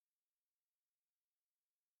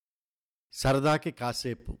సరదాకి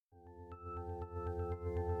కాసేపు.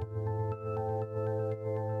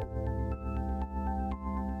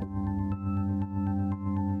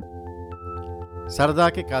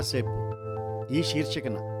 సరదాకి కాసేపు ఈ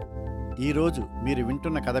శీర్షికన ఈరోజు మీరు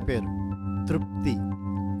వింటున్న కథ పేరు తృప్తి.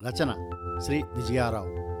 రచన శ్రీ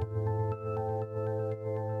విజయారావు.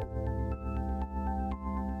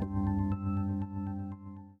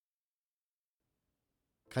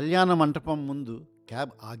 కళ్యాణ మంటపం ముందు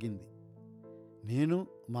క్యాబ్ ఆగింది. నేను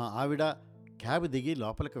మా ఆవిడ క్యాబ్ దిగి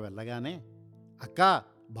లోపలికి వెళ్ళగానే, అక్కా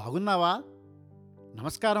బాగున్నావా,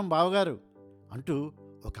 నమస్కారం బావగారు అంటూ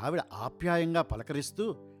ఒక ఆవిడ ఆప్యాయంగా పలకరిస్తూ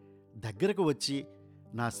దగ్గరకు వచ్చి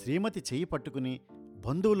నా శ్రీమతి చెయ్యి పట్టుకుని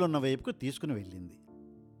బంధువులున్న వైపుకు తీసుకుని వెళ్ళింది.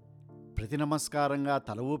 ప్రతి నమస్కారంగా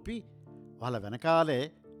తల ఊపి వాళ్ళ వెనకాలే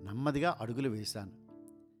నెమ్మదిగా అడుగులు వేశాను.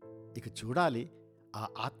 ఇక చూడాలి ఆ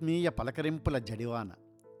ఆత్మీయ పలకరింపుల జడివాన.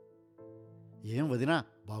 ఏం వదినా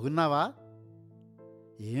బాగున్నావా?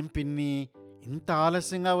 ఏం పిన్ని ఇంత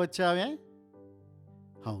ఆలస్యంగా వచ్చావే?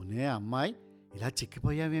 అవునే అమ్మాయి, ఇలా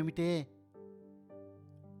చిక్కిపోయావేమిటే?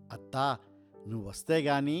 అత్తా నువ్వు వస్తే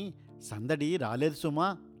గాని సందడి రాలేదు సుమా.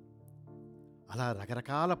 అలా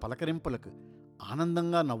రకరకాల పలకరింపులకు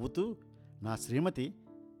ఆనందంగా నవ్వుతూ నా శ్రీమతి,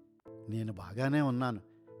 నేను బాగానే ఉన్నాను,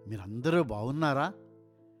 మీరందరూ బాగున్నారా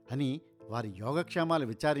అని వారి యోగక్షేమాలు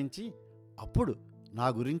విచారించి అప్పుడు నా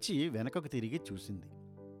గురించి వెనకకు తిరిగి చూసింది.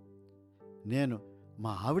 నేను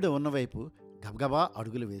మా ఆవిడ ఉన్నవైపు గబగబా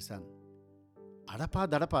అడుగులు వేశాను. అడపా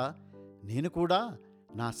దడప నేను కూడా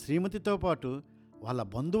నా శ్రీమతితో పాటు వాళ్ళ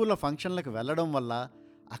బంధువుల ఫంక్షన్లకు వెళ్ళడం వల్ల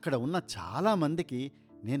అక్కడ ఉన్న చాలామందికి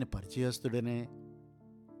నేను పరిచయస్తుడనే.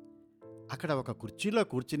 అక్కడ ఒక కుర్చీలో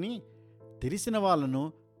కూర్చుని తెలిసిన వాళ్ళను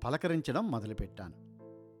పలకరించడం మొదలుపెట్టాను.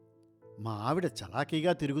 మా ఆవిడ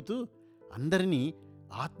చలాకీగా తిరుగుతూ అందరినీ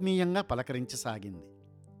ఆత్మీయంగా పలకరించసాగింది.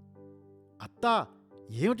 అత్తా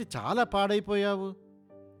ఏమిటి చాలా పాడైపోయావు?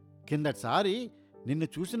 కిందటిసారి నిన్ను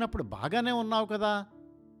చూసినప్పుడు బాగానే ఉన్నావు కదా.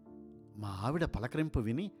 మా ఆవిడ పలకరింపు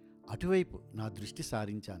విని అటువైపు నా దృష్టి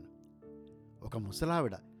సారించాను. ఒక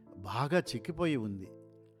ముసలావిడ బాగా చిక్కిపోయి ఉంది.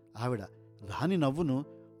 ఆవిడ రాని నవ్వును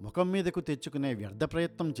ముఖం మీదకు తెచ్చుకునే వ్యర్థ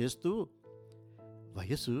ప్రయత్నం చేస్తూ,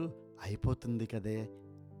 వయసు అయిపోతుంది కదే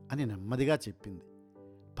అని నెమ్మదిగా చెప్పింది.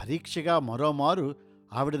 పరీక్షగా మరోమారు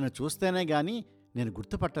ఆవిడను చూస్తేనే గాని నేను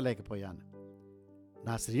గుర్తుపట్టలేకపోయాను.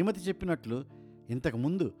 నా శ్రీమతి చెప్పినట్లు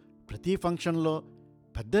ఇంతకుముందు ప్రతి ఫంక్షన్లో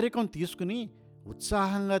పెద్దరికం తీసుకుని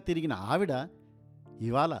ఉత్సాహంగా తిరిగిన ఆవిడ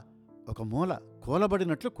ఇవాళ ఒక మూల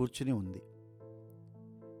కూలబడినట్లు కూర్చుని ఉంది.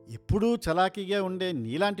 ఎప్పుడూ చలాకీగా ఉండే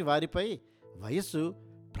నీలాంటి వారిపై వయస్సు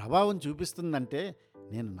ప్రభావం చూపిస్తుందంటే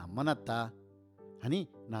నేను నమ్మనత్తా అని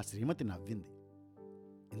నా శ్రీమతి నవ్వింది.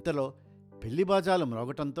 ఇంతలో పెళ్లి బాజాలు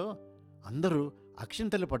మ్రోగటంతో అందరూ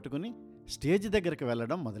అక్షింతలు పట్టుకుని స్టేజి దగ్గరికి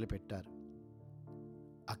వెళ్ళడం మొదలుపెట్టారు.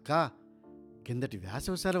 అక్కా, కిందటి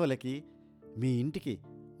వేసవి సెలవులకి మీ ఇంటికి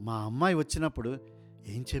మా అమ్మాయి వచ్చినప్పుడు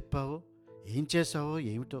ఏం చెప్పావో ఏం చేశావో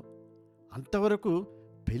ఏమిటో. అంతవరకు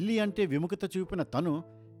పెళ్ళి అంటే విముఖత చూపిన తను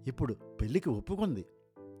ఇప్పుడు పెళ్ళికి ఒప్పుకుంది.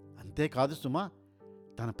 అంతేకాదు సుమా,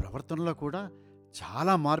 తన ప్రవర్తనలో కూడా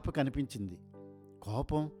చాలా మార్పు కనిపించింది.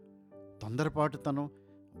 కోపం, తొందరపాటుతనం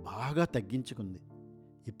బాగా తగ్గించుకుంది.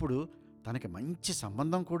 ఇప్పుడు తనకి మంచి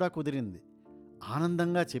సంబంధం కూడా కుదిరింది.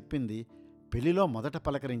 ఆనందంగా చెప్పింది పెళ్లిలో మొదట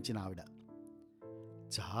పలకరించిన ఆవిడ.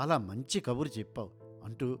 చాలా మంచి కబురు చెప్పావు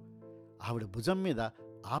అంటూ ఆవిడ భుజం మీద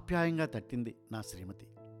ఆప్యాయంగా తట్టింది నా శ్రీమతి.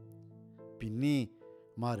 పిన్ని,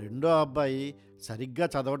 మా రెండో అబ్బాయి సరిగ్గా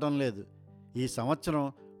చదవటం లేదు. ఈ సంవత్సరం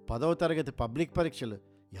 10వ తరగతి పబ్లిక్ పరీక్షలు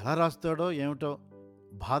ఎలా రాస్తాడో ఏమిటో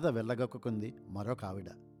బాధ వెళ్ళగొక్కుంది మరొక ఆవిడ.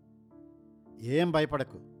 ఏం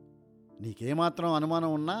భయపడకు, నీకేమాత్రం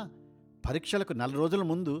అనుమానం ఉన్నా పరీక్షలకు 4 రోజుల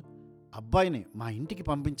ముందు అబ్బాయిని మా ఇంటికి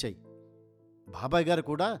పంపించాయి. బాబాయ్ గారు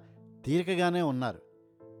కూడా తీరికగానే ఉన్నారు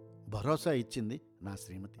భరోసా ఇచ్చింది నా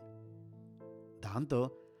శ్రీమతి. దాంతో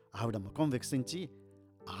ఆవిడ ముఖం వికసించి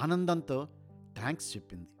ఆనందంతో థ్యాంక్స్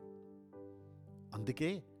చెప్పింది. అందుకే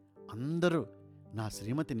అందరూ నా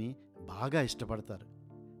శ్రీమతిని బాగా ఇష్టపడతారు.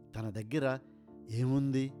 తన దగ్గర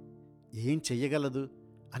ఏముంది, ఏం చెయ్యగలదు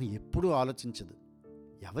అని ఎప్పుడూ ఆలోచించదు.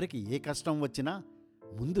 ఎవరికి ఏ కష్టం వచ్చినా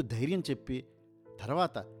ముందు ధైర్యం చెప్పి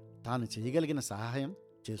తర్వాత తాను చేయగలిగిన సహాయం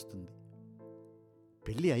చేస్తుంది.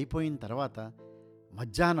 పెళ్ళి అయిపోయిన తర్వాత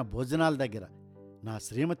మధ్యాహ్న భోజనాల దగ్గర నా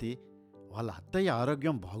శ్రీమతి వాళ్ళ అత్తయ్య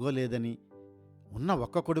ఆరోగ్యం బాగోలేదని, ఉన్న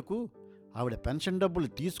ఒక్క కొడుకు ఆవిడ పెన్షన్ డబ్బులు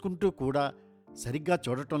తీసుకుంటూ కూడా సరిగ్గా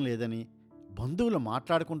చూడటం లేదని బంధువులు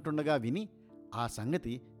మాట్లాడుకుంటుండగా విని ఆ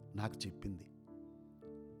సంగతి నాకు చెప్పింది.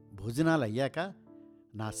 భోజనాలు అయ్యాక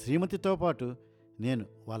నా శ్రీమతితో పాటు నేను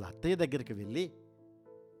వాళ్ళ అత్తయ్య దగ్గరికి వెళ్ళి,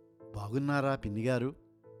 బాగున్నారా పిన్నిగారు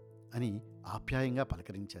అని ఆప్యాయంగా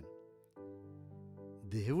పలకరించాను.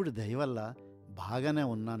 దేవుడి దయ వల్ల బాగానే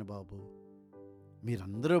ఉన్నాను బాబు.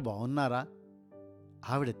 మీరందరూ బాగున్నారా?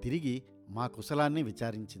 ఆవిడ తిరిగి మా కుశలాన్ని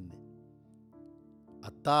విచారించింది.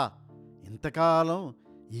 అత్తా, ఇంతకాలం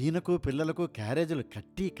ఈయనకు పిల్లలకు క్యారేజీలు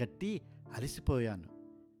కట్టి కట్టి అలసిపోయాను.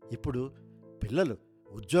 ఇప్పుడు పిల్లలు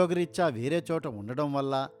ఉద్యోగరీత్యా వేరే చోట ఉండడం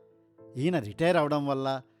వల్ల, ఈయన రిటైర్ అవడం వల్ల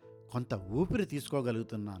కొంత ఊపిరి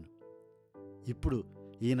తీసుకోగలుగుతున్నాను. ఇప్పుడు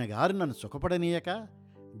ఈయన గారు నన్ను సుఖపడనీయక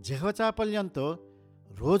జిహ్వచాపల్యంతో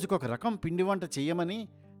రోజుకొక రకం పిండి వంట చెయ్యమని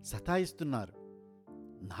సతాయిస్తున్నారు.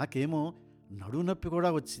 నాకేమో నడుము నొప్పి కూడా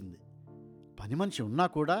వచ్చింది. పని మనిషి ఉన్నా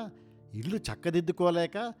కూడా ఇల్లు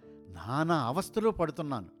చక్కదిద్దుకోలేక నానా అవస్థలు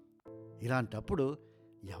పడుతున్నాను. ఇలాంటప్పుడు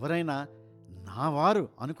ఎవరైనా నా వారు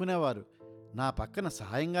అనుకునేవారు నా పక్కన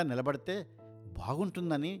సహాయంగా నిలబడితే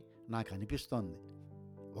బాగుంటుందని నాకు అనిపిస్తోంది.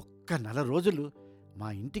 ఒక్క నెల రోజులు మా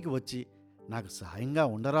ఇంటికి వచ్చి నాకు సహాయంగా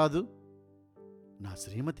ఉండరాదు? నా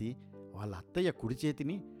శ్రీమతి వాళ్ళ అత్తయ్య కుడి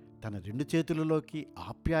చేతిని తన 2 చేతులలోకి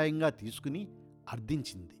ఆప్యాయంగా తీసుకుని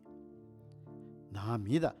అర్థించింది. నా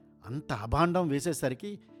మీద అంత అభాండం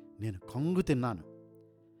వేసేసరికి నేను కంగు తిన్నాను.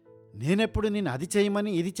 నేనెప్పుడు నేను అది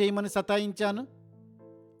చేయమని ఇది చేయమని సతాయించాను?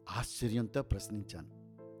 ఆశ్చర్యంతో ప్రశ్నించాను.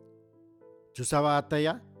 చూసావా అత్తయ్య,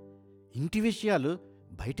 ఇంటి విషయాలు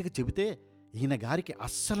బయటకు చెబితే ఈయన గారికి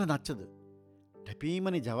అస్సలు నచ్చదు.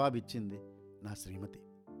 టపీమని జవాబిచ్చింది నా శ్రీమతి.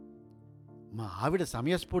 మా ఆవిడ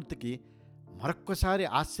సమయస్ఫూర్తికి మరొక్కసారి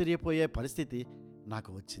ఆశ్చర్యపోయే పరిస్థితి నాకు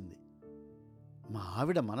వచ్చింది. మా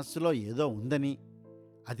ఆవిడ మనస్సులో ఏదో ఉందని,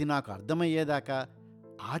 అది నాకు అర్థమయ్యేదాకా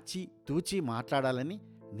ఆచి తూచి మాట్లాడాలని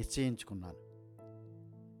నిశ్చయించుకున్నాను.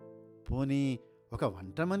 పోనీ ఒక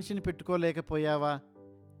వంట మనిషిని పెట్టుకోలేకపోయావా?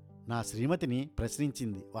 నా శ్రీమతిని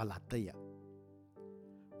ప్రశ్నించింది వాళ్ళ అత్తయ్య.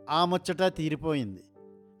 ఆ ముచ్చట తీరిపోయింది.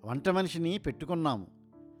 వంట మనిషిని పెట్టుకున్నాము.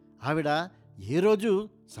 ఆవిడ ఏ రోజు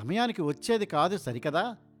సమయానికి వచ్చేది కాదు సరికదా,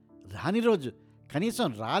 రాని రోజు కనీసం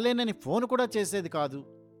రాలేనని ఫోన్ కూడా చేసేది కాదు.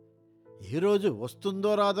 ఏ రోజు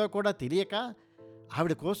వస్తుందో రాదో కూడా తెలియక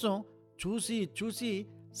ఆవిడ కోసం చూసి చూసి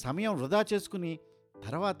సమయం వృధా చేసుకుని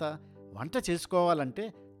తర్వాత వంట చేసుకోవాలంటే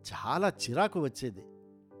చాలా చిరాకు వచ్చేది.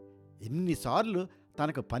 ఎన్నిసార్లు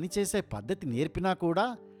తనకు పనిచేసే పద్ధతి నేర్పినా కూడా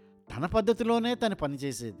తన పద్ధతిలోనే తను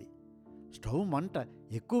పనిచేసేది. స్టవ్ మంట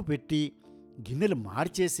ఎక్కువ పెట్టి గిన్నెలు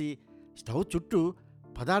మార్చేసి స్టవ్ చుట్టూ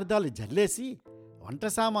పదార్థాలు జల్లేసి వంట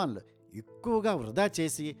సామాన్లు ఎక్కువగా వృధా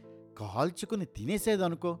చేసి కాల్చుకుని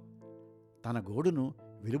తినేసేదనుకో. తన గోడును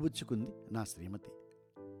విలుబుచ్చుకుంది నా శ్రీమతి.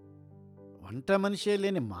 వంట మనిషే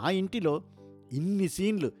లేని మా ఇంటిలో ఇన్ని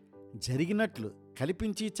సీన్లు జరిగినట్లు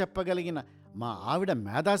కల్పించి చెప్పగలిగిన మా ఆవిడ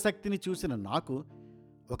మేధాశక్తిని చూసిన నాకు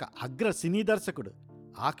ఒక అగ్ర సినీ దర్శకుడు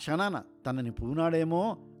ఆ క్షణాన తనని పూనాడేమో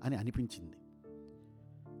అని అనిపించింది.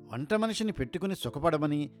 వంట మనిషిని పెట్టుకుని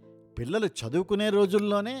సుఖపడమని పిల్లలు చదువుకునే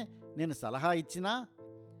రోజుల్లోనే నేను సలహా ఇచ్చినా,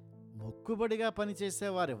 మొక్కుబడిగా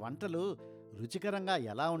పనిచేసేవారి వంటలు రుచికరంగా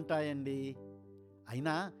ఎలా ఉంటాయండి?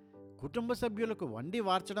 అయినా కుటుంబ సభ్యులకు వండి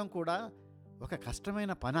వార్చడం కూడా ఒక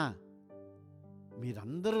కష్టమైన పనా?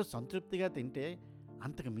 మీరందరూ సంతృప్తిగా తింటే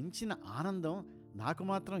అంతకు మించిన ఆనందం నాకు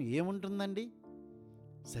మాత్రం ఏముంటుందండి?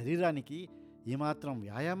 శరీరానికి ఏమాత్రం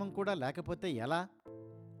వ్యాయామం కూడా లేకపోతే ఎలా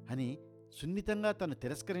అని సున్నితంగా తను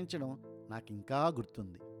తిరస్కరించడం నాకింకా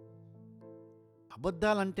గుర్తుంది.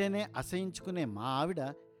 అబద్ధాలంటేనే అసహించుకునే మా ఆవిడ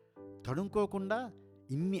తడుముకోకుండా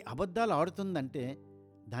ఇన్ని అబద్ధాలు ఆడుతుందంటే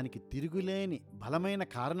దానికి తిరుగులేని బలమైన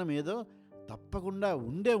కారణమేదో తప్పకుండా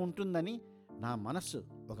ఉంటుందని నా మనస్సు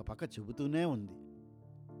ఒక పక్క చెబుతూనే ఉంది.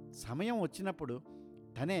 సమయం వచ్చినప్పుడు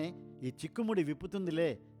తనే ఈ చిక్కుముడి విప్పుతుందిలే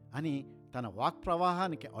అని తన వాక్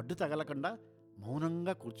ప్రవాహానికి అడ్డు తగలకుండా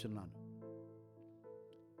మౌనంగా కూర్చున్నాను.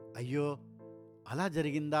 అయ్యో, అలా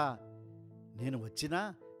జరిగిందా? నేను వచ్చినా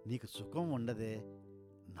నీకు సుఖం ఉండదే.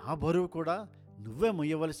 నా బరువు కూడా నువ్వే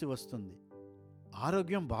మొయ్యవలసి వస్తుంది.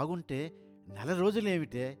 ఆరోగ్యం బాగుంటే నెల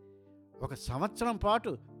రోజులేమిటే, 1 సంవత్సరం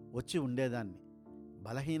పాటు వచ్చి ఉండేదాన్ని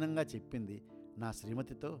బలహీనంగా చెప్పింది నా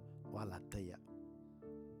శ్రీమతితో వాళ్ళ అత్తయ్య.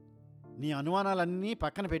 నీ అనుమానాలన్నీ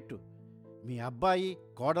పక్కన పెట్టు. మీ అబ్బాయి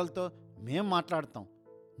కోడలతో మేం మాట్లాడతాం,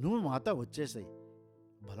 నువ్వు మాతో వచ్చేసాయి.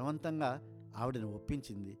 బలవంతంగా ఆవిడని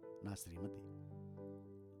ఒప్పించింది నా శ్రీమతి.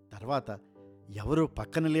 తర్వాత ఎవరూ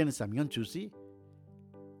పక్కన లేని సమయం చూసి,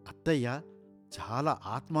 అత్తయ్య చాలా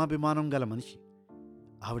ఆత్మాభిమానం గల మనిషి.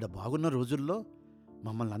 ఆవిడ బాగున్న రోజుల్లో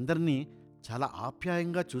మమ్మల్ని అందరినీ చాలా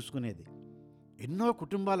ఆప్యాయంగా చూసుకునేది. ఎన్నో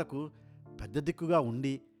కుటుంబాలకు పెద్ద దిక్కుగా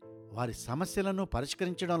ఉండి వారి సమస్యలను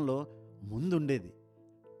పరిష్కరించడంలో ముందుండేది.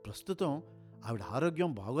 ప్రస్తుతం ఆవిడ ఆరోగ్యం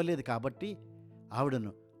బాగోలేదు కాబట్టి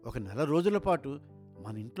ఆవిడను 1 నెల రోజుల పాటు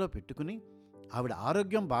మన ఇంట్లో పెట్టుకుని ఆవిడ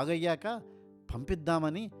ఆరోగ్యం బాగయ్యాక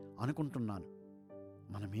పంపిద్దామని అనుకుంటున్నాను.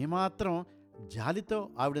 మనమేమాత్రం జాలితో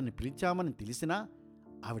ఆవిడని పిలిచామని తెలిసినా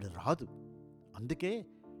ఆవిడ రాదు. అందుకే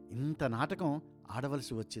ఇంత నాటకం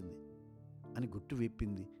ఆడవలసి వచ్చింది అని గుట్టు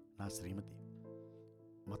విప్పింది నా శ్రీమతి.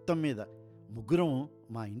 మొత్తం మీద ముగ్గురం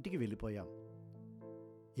మా ఇంటికి వెళ్ళిపోయాం.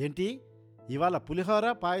 ఏంటి, ఇవాళ పులిహోర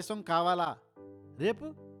పాయసం కావాలా? రేపు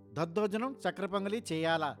దద్దోజనం చక్కెర పొంగలి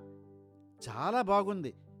చేయాలా? చాలా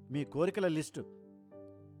బాగుంది మీ కోరికల లిస్టు.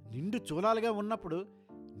 నిండు చూలాలుగా ఉన్నప్పుడు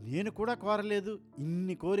నేను కూడా కోరలేదు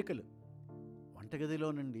ఇన్ని కోరికలు.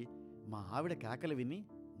 వంటగదిలో నుండి మా ఆవిడ కేకలు విని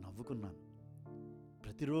నవ్వుకున్నాను.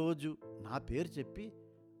 ప్రతిరోజు నా పేరు చెప్పి,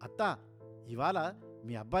 అత్తా ఇవాళ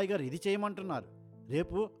మీ అబ్బాయి గారు ఇది చేయమంటున్నారు,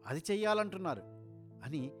 రేపు అది చెయ్యాలంటున్నారు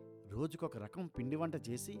అని రోజుకొక రకం పిండి వంట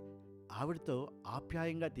చేసి ఆవిడతో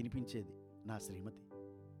ఆప్యాయంగా తినిపించేది నా శ్రీమతి.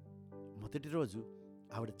 మొదటి రోజు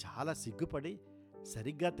ఆవిడ చాలా సిగ్గుపడి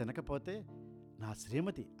సరిగ్గా తినకపోతే నా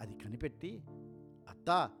శ్రీమతి అది కనిపెట్టి,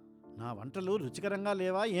 అత్తా నా వంటలు రుచికరంగా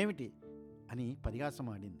లేవా ఏమిటి అని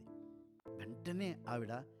పరిహాసమాడింది. వెంటనే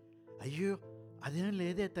ఆవిడ, అయ్యో అదేం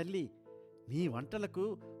లేదే తల్లి, నీ వంటలకు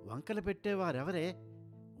వంకలు పెట్టేవారెవరే?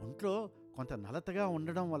 ఒంట్లో కొంత నలతగా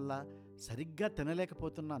ఉండడం వల్ల సరిగ్గా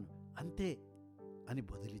తినలేకపోతున్నాను అంతే అని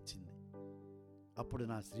బదులిచ్చింది. అప్పుడు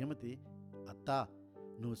నా శ్రీమతి, అత్తా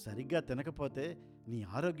నువ్వు సరిగ్గా తినకపోతే నీ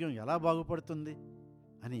ఆరోగ్యం ఎలా బాగుపడుతుంది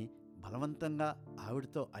అని బలవంతంగా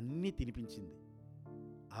ఆవిడతో అన్నీ తినిపించింది.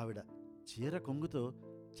 ఆవిడ చీర కొంగుతో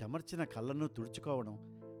చెమర్చిన కళ్ళను తుడుచుకోవడం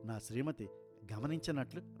నా శ్రీమతి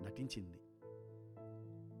గమనించినట్లు నటించింది.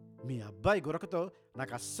 మీ అబ్బాయి గురకతో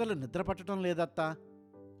నాకు అస్సలు నిద్ర పట్టడం లేదత్తా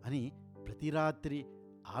అని ప్రతి రాత్రి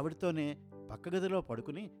ఆవిడతోనే పక్కగదిలో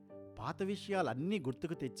పడుకుని పాత విషయాలన్నీ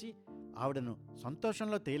గుర్తుకు తెచ్చి ఆవిడను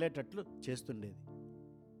సంతోషంలో తేలేటట్లు చేస్తుండేది.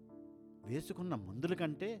 వేసుకున్న మందుల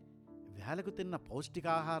కంటే వేలకు తిన్న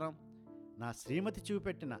పౌష్టికాహారం, నా శ్రీమతి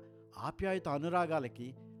చూపెట్టిన ఆప్యాయత అనురాగాలకి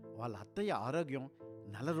వాళ్ళ అత్తయ్య ఆరోగ్యం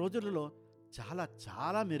నెల రోజులలో చాలా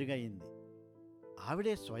చాలా మెరుగయింది.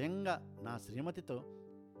 ఆవిడే స్వయంగా నా శ్రీమతితో,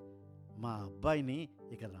 మా అబ్బాయిని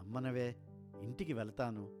ఇక రమ్మనవే, ఇంటికి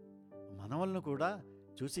వెళ్తాను, మనవలను కూడా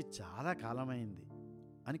చూసి చాలా కాలమైంది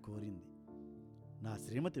అని కోరింది. నా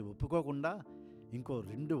శ్రీమతి ఒప్పుకోకుండా ఇంకో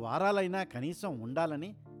 2 వారాలైనా కనీసం ఉండాలని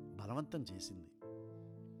బలవంతం చేసింది.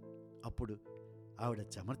 అప్పుడు ఆవిడ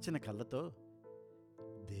చెమర్చిన కళ్ళతో,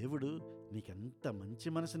 దేవుడు నీకెంత మంచి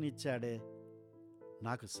మనసునిచ్చాడే,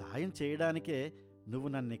 నాకు సాయం చేయడానికే నువ్వు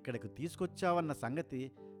నన్ను ఇక్కడికి తీసుకొచ్చావన్న సంగతి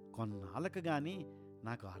కొన్నాళ్ళకు గాని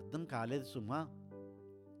నాకు అర్థం కాలేదు సుమా.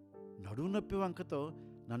 నడువు నొప్పి వంకతో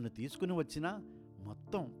నన్ను తీసుకుని వచ్చినా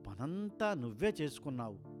మొత్తం పనంతా నువ్వే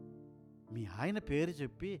చేసుకున్నావు. మీ ఆయన పేరు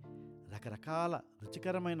చెప్పి రకరకాల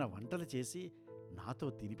రుచికరమైన వంటలు చేసి నాతో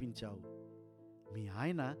తినిపించావు. మీ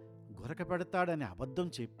ఆయన గురక పెడతాడని అబద్ధం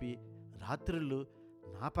చెప్పి రాత్రుళ్ళు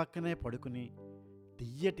నా పక్కనే పడుకుని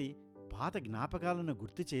తియ్యటి పాత జ్ఞాపకాలను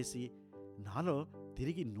గుర్తు చేసి నాలో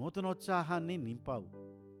తిరిగి నూతనోత్సాహాన్ని నింపావు.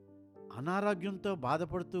 అనారోగ్యంతో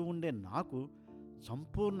బాధపడుతూ ఉండే నాకు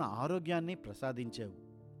సంపూర్ణ ఆరోగ్యాన్ని ప్రసాదించావు.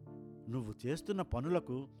 నువ్వు చేస్తున్న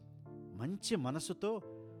పనులకు మంచి మనసుతో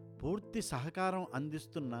పూర్తి సహకారం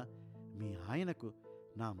అందిస్తున్న మీ ఆయనకు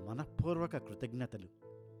నా మనఃపూర్వక కృతజ్ఞతలు.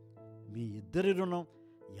 మీ ఇద్దరి రుణం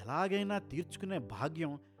ఎలాగైనా తీర్చుకునే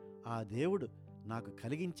భాగ్యం ఆ దేవుడు నాకు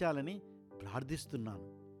కలిగించాలని ప్రార్థిస్తున్నాను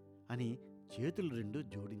అని చేతులు 2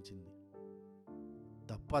 జోడించింది.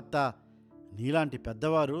 తప్పత్తా, నీలాంటి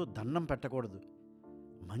పెద్దవారు దండం పెట్టకూడదు.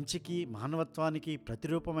 మంచికి మానవత్వానికి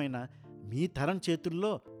ప్రతిరూపమైన మీ తరం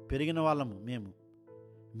చేతుల్లో పెరిగిన వాళ్ళము మేము.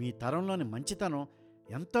 మీ తరంలోని మంచితనం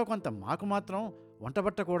ఎంతో కొంత మాకు మాత్రం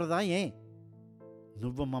వంటబట్టకూడదా ఏ?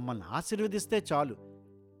 నువ్వు మమ్మల్ని ఆశీర్వదిస్తే చాలు,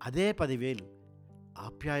 అదే 10,000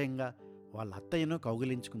 ఆప్యాయంగా వాళ్ళ అత్తయ్యను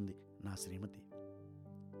కౌగిలించుకుంది నా శ్రీమతి.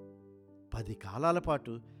 10 కాలాల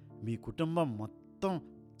పాటు మీ కుటుంబం మొత్తం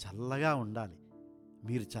చల్లగా ఉండాలి.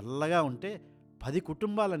 మీరు చల్లగా ఉంటే 10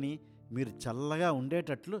 కుటుంబాలని మీరు చల్లగా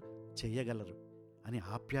ఉండేటట్లు చెయ్యగలరు అని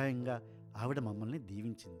ఆప్యాయంగా ఆవిడ మమ్మల్ని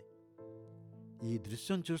దీవించింది. ఈ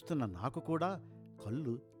దృశ్యం చూస్తున్న నాకు కూడా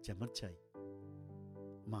కళ్ళు చెమర్చాయి.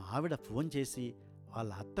 మా ఆవిడ ఫోన్ చేసి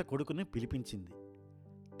వాళ్ళ అత్త కొడుకుని పిలిపించింది.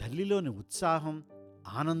 తల్లిలోని ఉత్సాహం,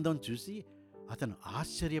 ఆనందం చూసి అతను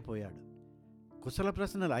ఆశ్చర్యపోయాడు. కుశల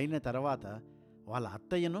ప్రశ్నలు అయిన తర్వాత వాళ్ళ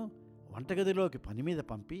అత్తయ్యను వంటగదిలోకి పని మీద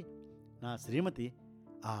పంపి నా శ్రీమతి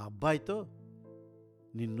ఆ అబ్బాయితో,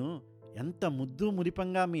 నిన్ను ఎంత ముద్దు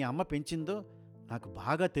మురిపంగా మీ అమ్మ పెంచిందో నాకు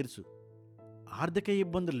బాగా తెలుసు. ఆర్థిక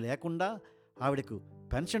ఇబ్బందులు లేకుండా ఆవిడకు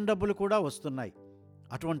పెన్షన్ డబ్బులు కూడా వస్తున్నాయి.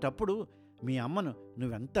 అటువంటప్పుడు మీ అమ్మను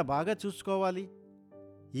నువ్వెంత బాగా చూసుకోవాలి.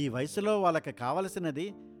 ఈ వయసులో వాళ్ళకి కావలసినది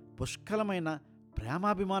పుష్కలమైన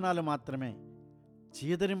ప్రేమాభిమానాలు మాత్రమే.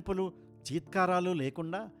 చీదరింపులు, చీత్కారాలు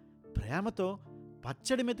లేకుండా ప్రేమతో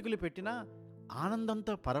పచ్చడి మెతుకులు పెట్టినా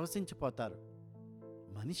ఆనందంతో పరవశించిపోతారు.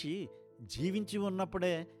 మనిషి జీవించి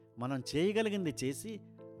ఉన్నప్పుడే మనం చేయగలిగింది చేసి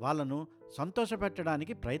వాళ్ళను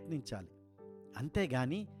సంతోషపెట్టడానికి ప్రయత్నించాలి.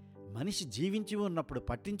 అంతేగాని మనిషి జీవించి ఉన్నప్పుడు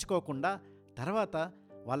పట్టించుకోకుండా తర్వాత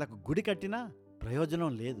వాళ్ళకు గుడి కట్టినా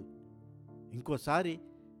ప్రయోజనం లేదు. ఇంకోసారి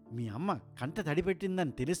మీ అమ్మ కంట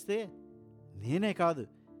తడిపెట్టిందని తెలిస్తే నేనే కాదు,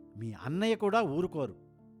 మీ అన్నయ్య కూడా ఊరుకోరు.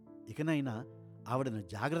 ఇకనైనా ఆవిడను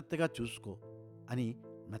జాగ్రత్తగా చూసుకో అని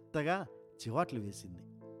మెత్తగా చివాట్లు వేసింది.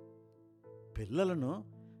 పిల్లలను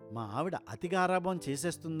మా ఆవిడ అతిగారాభం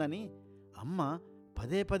చేసేస్తుందని అమ్మ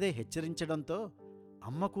పదే పదే హెచ్చరించడంతో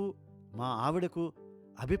అమ్మకు మా ఆవిడకు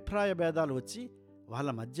అభిప్రాయ భేదాలు వచ్చి వాళ్ళ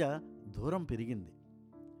మధ్య దూరం పెరిగింది.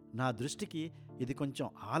 నా దృష్టికి ఇది కొంచెం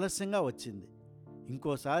ఆలస్యంగా వచ్చింది.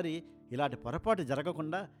 ఇంకోసారి ఇలాంటి పొరపాటు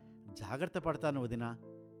జరగకుండా జాగ్రత్త పడతాను వదినా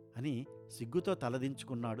అని సిగ్గుతో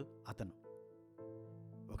తలదించుకున్నాడు అతను.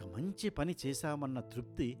 ఒక మంచి పని చేశామన్న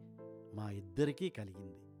తృప్తి మా ఇద్దరికీ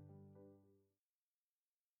కలిగింది.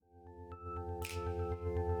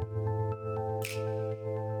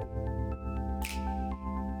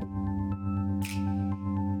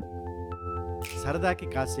 సరదాకి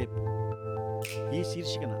కాసేపు ఈ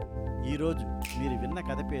శీర్షికన ఈరోజు మీరు విన్న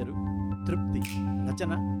కథ పేరు తృప్తి.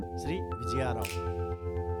 రచన శ్రీ విజయారావు.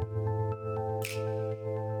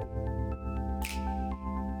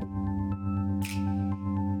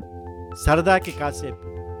 సరదాకి కాసేపు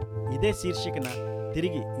ఇదే శీర్షికన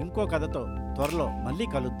తిరిగి ఇంకో కథతో త్వరలో మళ్ళీ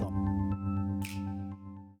కలుద్దాం.